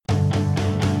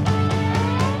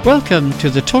Welcome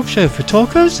to the Talk Show for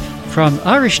Talkers from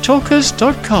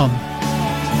irishtalkers.com.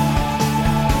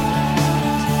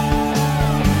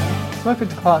 Welcome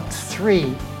to part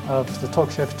 3 of the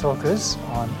Talk Show for Talkers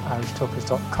on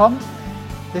irishtalkers.com.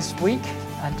 This week,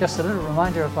 and just a little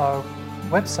reminder of our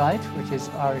website, which is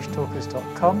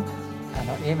irishtalkers.com, and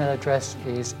our email address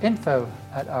is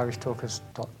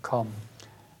info@irishtalkers.com.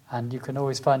 And you can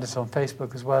always find us on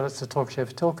Facebook as well. It's the Talk Show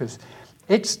for Talkers.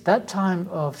 It's that time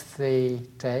of the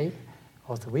day,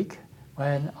 or the week,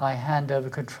 when I hand over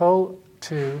control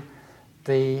to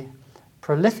the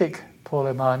prolific Paul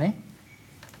O'Mahony,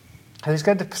 who's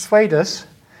going to persuade us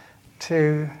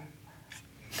to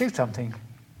do something.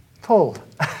 Paul.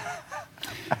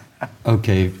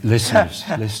 Okay, listeners,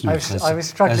 I was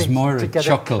struggling as Moira to get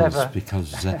chuckles it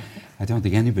because I don't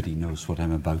think anybody knows what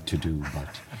I'm about to do,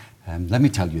 but let me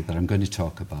tell you that I'm going to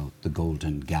talk about the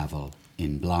Golden Gavel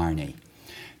in Blarney.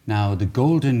 Now, the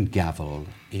Golden Gavel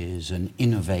is an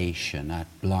innovation at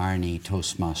Blarney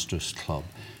Toastmasters Club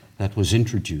that was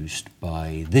introduced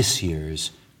by this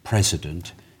year's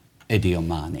president, Eddie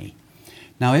O'Mahony.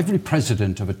 Now, every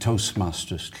president of a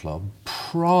Toastmasters Club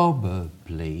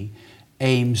probably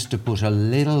aims to put a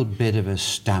little bit of a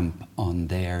stamp on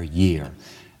their year.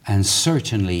 And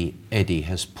certainly Eddie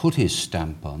has put his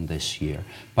stamp on this year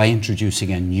by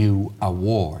introducing a new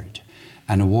award.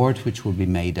 An award which will be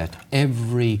made at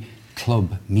every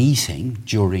club meeting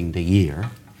during the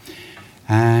year.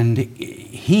 And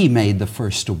he made the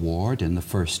first award in the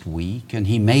first week, and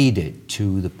he made it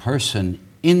to the person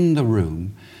in the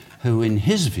room who, in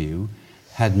his view,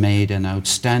 had made an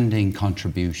outstanding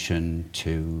contribution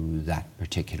to that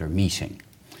particular meeting.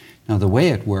 Now, the way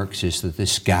it works is that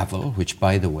this gavel, which,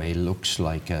 by the way, looks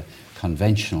like a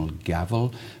conventional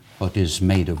gavel, but is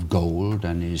made of gold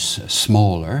and is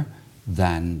smaller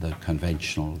than the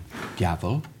conventional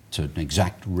gavel. It's an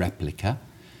exact replica.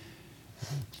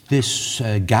 This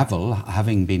gavel,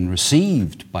 having been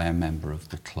received by a member of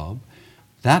the club,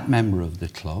 that member of the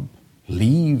club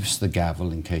leaves the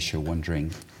gavel, in case you're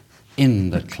wondering, in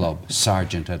the club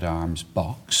Sergeant-at-Arms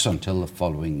box until the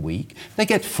following week. They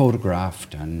get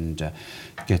photographed and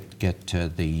get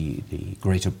the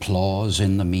great applause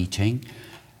in the meeting.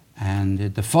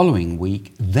 And the following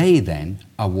week, they then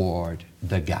award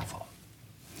the gavel.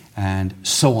 And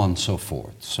so on and so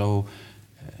forth. So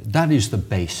that is the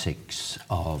basics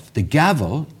of the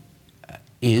gavel.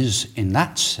 Is, in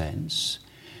that sense,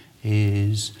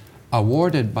 is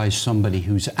awarded by somebody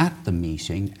who's at the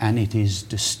meeting, and it is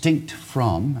distinct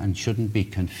from, and shouldn't be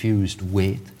confused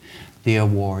with, the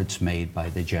awards made by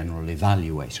the general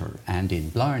evaluator. And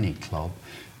in Blarney Club,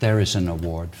 there is an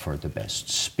award for the best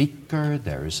speaker,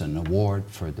 there is an award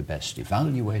for the best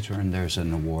evaluator, and there's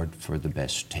an award for the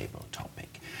best table topic.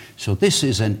 So this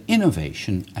is an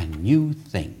innovation, a new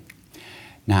thing.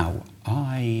 Now,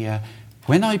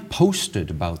 when I posted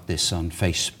about this on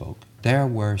Facebook, there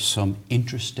were some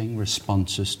interesting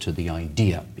responses to the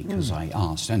idea because I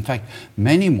asked. In fact,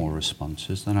 many more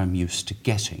responses than I'm used to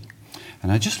getting.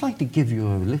 And I'd just like to give you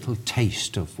a little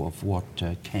taste of what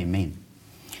came in.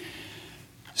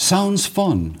 Sounds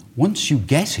fun. Once you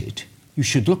get it, you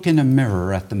should look in a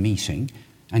mirror at the meeting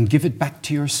and give it back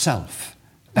to yourself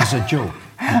as a joke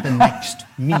at the next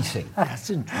meeting. That's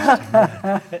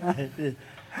interesting.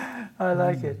 I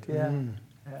like it, yeah.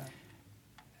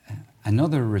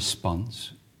 Another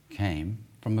response came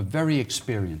from a very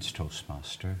experienced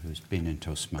Toastmaster who's been in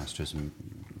Toastmasters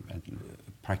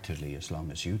practically as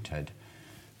long as you, Ted,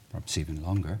 perhaps even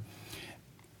longer,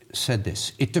 said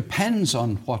this: it depends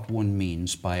on what one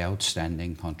means by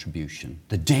outstanding contribution.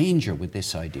 The danger with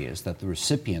this idea is that the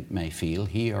recipient may feel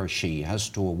he or she has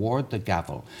to award the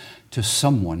gavel to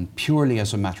someone purely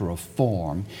as a matter of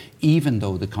form, even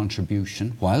though the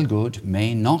contribution, while good,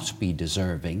 may not be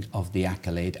deserving of the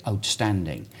accolade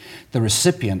outstanding. The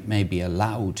recipient may be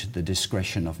allowed the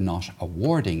discretion of not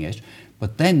awarding it,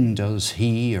 but then does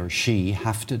he or she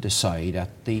have to decide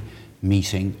at the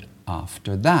meeting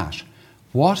after that?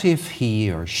 What if he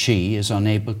or she is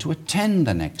unable to attend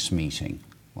the next meeting?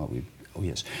 Well,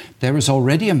 yes. There is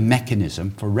already a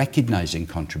mechanism for recognizing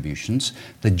contributions.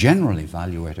 The general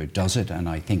evaluator does it, and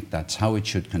I think that's how it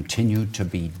should continue to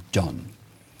be done.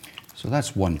 So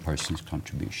that's one person's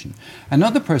contribution.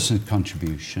 Another person's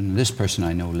contribution, this person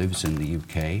I know lives in the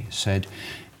UK, said,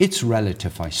 it's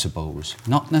relative, I suppose,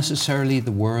 not necessarily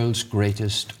the world's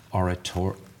greatest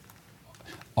oratorial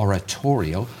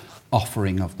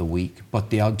offering of the week, but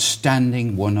the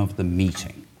outstanding one of the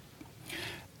meeting.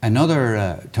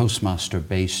 Another Toastmaster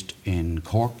based in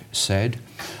Cork said,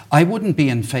 "I wouldn't be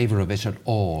in favour of it at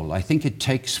all. I think it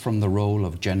takes from the role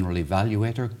of general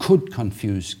evaluator, could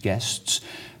confuse guests,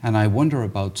 and I wonder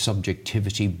about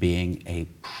subjectivity being a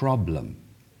problem."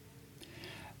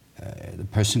 The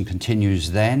person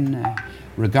continues then,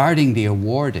 regarding the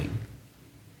awarding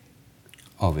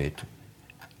of it,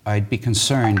 I'd be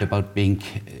concerned about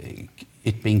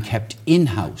it being kept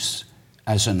in-house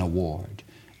as an award.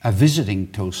 A visiting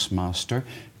Toastmaster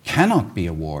cannot be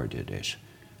awarded it,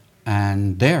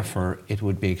 and therefore it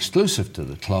would be exclusive to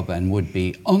the club and would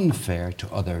be unfair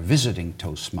to other visiting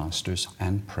Toastmasters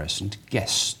and present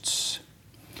guests.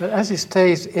 But as it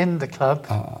stays in the club,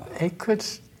 it could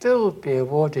still be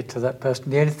awarded to that person.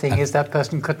 The only thing is that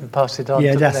person couldn't pass it on to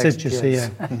the next that's it, you see,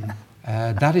 year.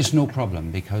 That is no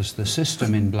problem, because the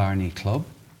system in Blarney Club,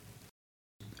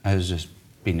 as has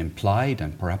been implied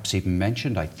and perhaps even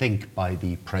mentioned, I think, by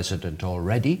the president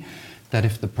already, that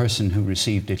if the person who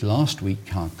received it last week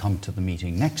can't come to the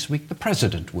meeting next week, the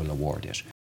president will award it.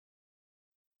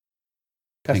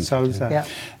 That solves that. Yeah.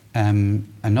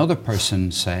 Another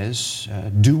person says,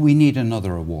 do we need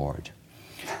another award?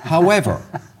 However,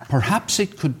 perhaps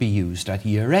it could be used at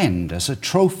year end as a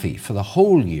trophy for the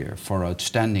whole year for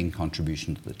outstanding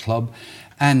contribution to the club,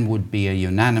 and would be a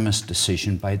unanimous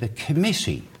decision by the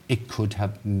committee. It could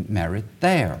have merit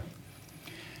there.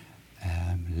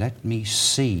 Let me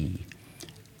see.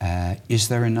 Is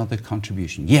there another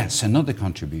contribution? Yes, another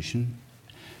contribution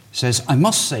says, I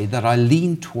must say that I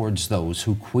lean towards those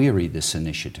who query this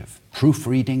initiative.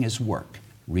 Proofreading is work.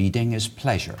 Reading is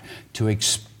pleasure. To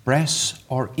express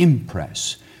or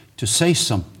impress. To say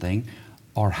something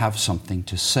or have something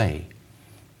to say.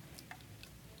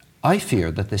 I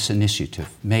fear that this initiative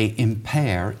may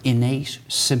impair innate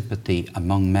sympathy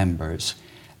among members,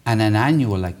 and an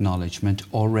annual acknowledgement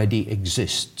already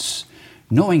exists.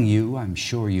 Knowing you, I'm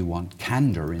sure you want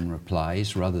candour in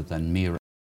replies rather than mere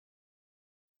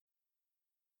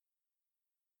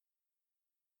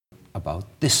about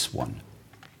this one.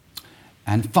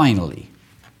 And finally,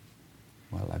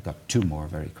 well, I've got two more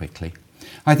very quickly.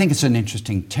 I think it's an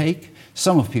interesting take.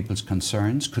 Some of people's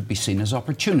concerns could be seen as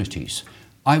opportunities.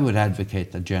 I would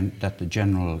advocate that the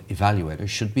general evaluator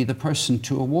should be the person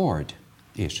to award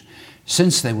it,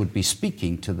 since they would be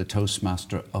speaking to the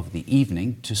Toastmaster of the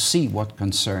evening to see what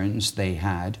concerns they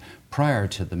had prior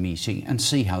to the meeting and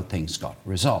see how things got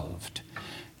resolved.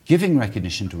 Giving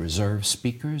recognition to reserve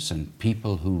speakers and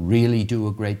people who really do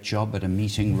a great job at a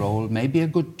meeting role may be a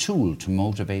good tool to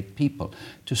motivate people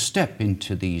to step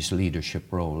into these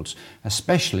leadership roles,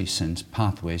 especially since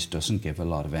Pathways doesn't give a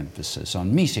lot of emphasis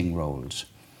on meeting roles.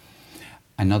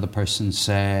 Another person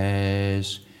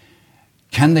says,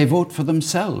 can they vote for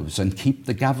themselves and keep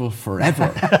the gavel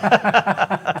forever?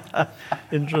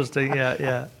 Interesting,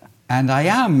 yeah. And I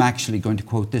am actually going to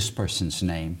quote this person's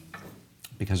name,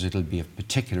 because it'll be of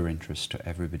particular interest to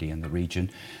everybody in the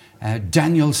region.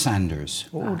 Daniel Sanders.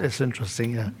 Oh, that's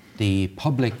interesting, yeah. The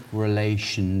Public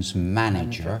Relations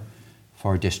Manager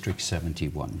for District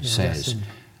 71 says,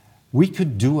 we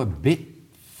could do a bit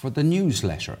for the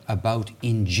newsletter about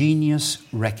ingenious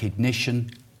recognition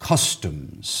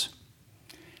customs.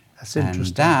 That's interesting.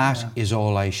 And that is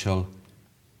all I shall...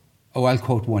 Oh, I'll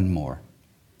quote one more.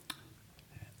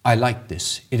 I like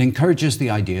this. It encourages the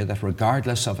idea that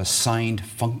regardless of assigned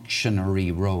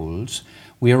functionary roles,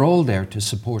 we are all there to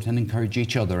support and encourage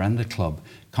each other and the club.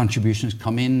 Contributions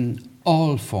come in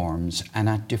all forms and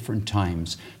at different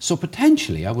times. So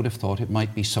potentially I would have thought it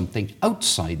might be something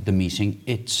outside the meeting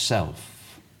itself.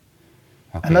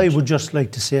 Okay. And I would just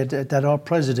like to say that our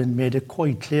president made it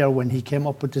quite clear when he came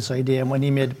up with this idea and when he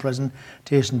made the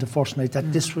presentation the first night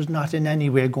that this was not in any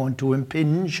way going to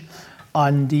impinge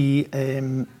on the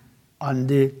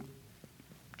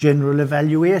general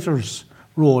evaluator's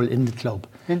role in the club.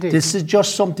 Indeed. This is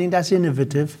just something that's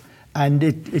innovative, and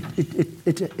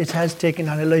it has taken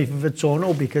on a life of its own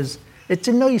now, because it's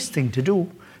a nice thing to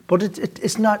do, but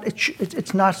it's not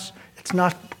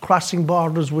crossing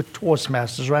borders with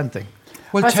Toastmasters or anything.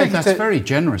 Well, I Ted, think that's that- very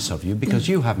generous of you, because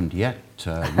you haven't yet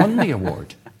won the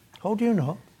award. How do you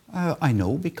know? I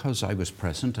know, because I was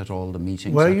present at all the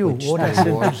meetings Were at you? which Oh, the that's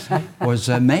award was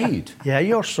made. Yeah,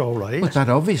 you're so right. But that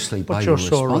obviously, by your you're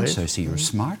so response, right. I see you're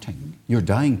smarting. You're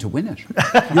dying to win it.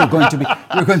 You're going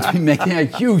to be making a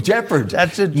huge effort.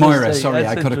 That's interesting. Moira, sorry,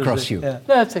 That's I cut across interesting. you. Yeah.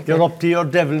 That's okay. You're up to your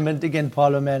devilment again,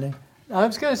 Paul O'Malley. I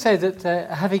was going to say that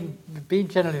having been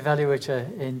General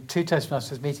Evaluator in 2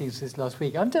 Toastmasters meetings this last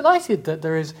week, I'm delighted that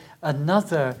there is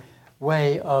another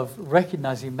way of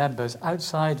recognising members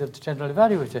outside of the General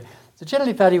Evaluator. The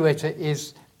General Evaluator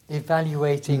is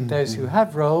evaluating those who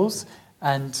have roles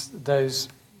and those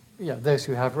those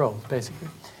who have roles, basically,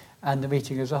 and the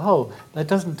meeting as a whole. That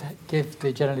doesn't give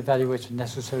the general evaluator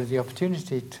necessarily the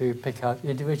opportunity to pick out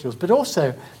individuals, but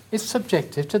also it's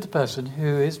subjective to the person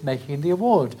who is making the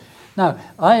award. Now,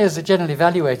 I, as a general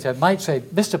evaluator, might say,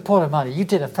 Mr. Paul O'Malley, you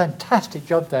did a fantastic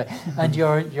job there, and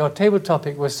your table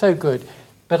topic was so good,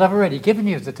 but I've already given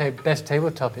you the best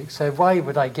table topic, so why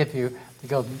would I give you the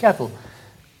Golden Gavel?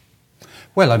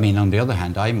 Well, I mean, on the other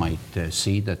hand, I might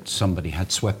see that somebody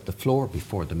had swept the floor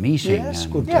before the meeting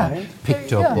and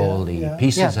picked up all the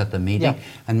pieces at the meeting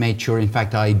and made sure, in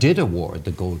fact, I did award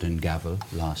the Golden Gavel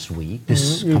last week,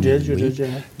 you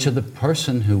did, to the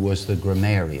person who was the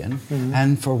grammarian,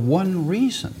 and for one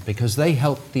reason, because they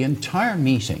helped the entire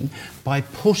meeting by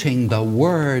putting the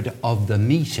word of the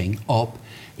meeting up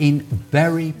in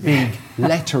very big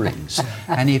letterings,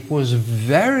 and it was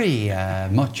very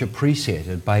much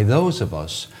appreciated by those of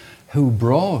us who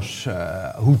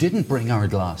didn't bring our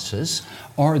glasses,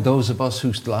 or those of us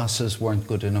whose glasses weren't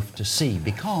good enough to see.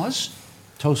 Because,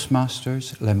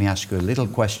 Toastmasters, let me ask you a little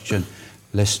question,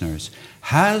 listeners.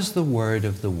 Has the word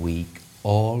of the week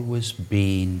always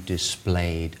been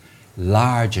displayed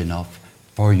large enough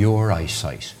for your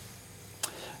eyesight?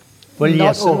 Well, not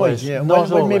yes, always. Yeah.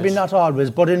 Well, maybe not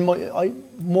always, but in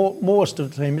most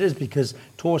of the time it is, because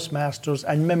Toastmasters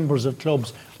and members of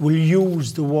clubs will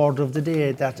use the word of the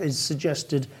day that is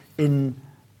suggested on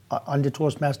the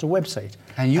Toastmaster website.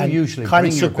 And you usually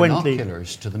bring your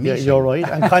binoculars to the meeting. Yeah, you're right.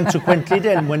 And consequently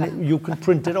then, when you can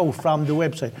print it out from the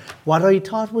website. What I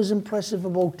thought was impressive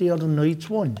about the other night's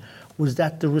one was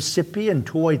that the recipient,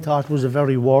 who I thought was a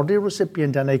very worthy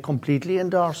recipient, and I completely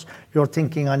endorse your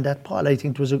thinking on that, Paul. I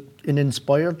think it was an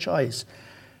inspired choice.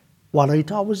 What I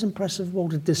thought was impressive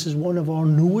about it, this is one of our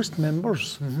newest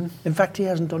members. In fact, he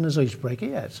hasn't done his icebreaker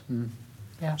yet.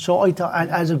 Yeah. So I thought,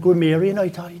 and as a grammarian, I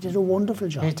thought he did a wonderful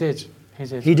job. He did.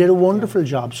 He did a wonderful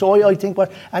job. So I think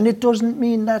and it doesn't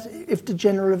mean that if the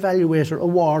general evaluator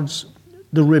awards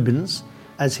the ribbons,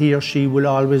 as he or she will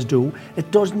always do,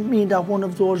 it doesn't mean that one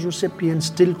of those recipients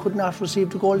still could not receive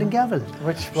the Golden Gavel.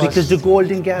 Because the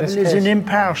Golden Gavel is an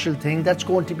impartial thing that's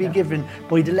going to be given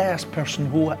by the last person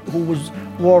who was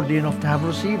worthy enough to have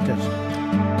received it.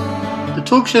 The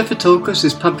Talk Show for Talkers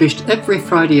is published every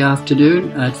Friday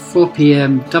afternoon at 4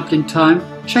 p.m. Dublin time.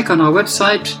 Check on our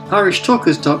website,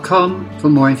 irishtalkers.com, for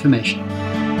more information.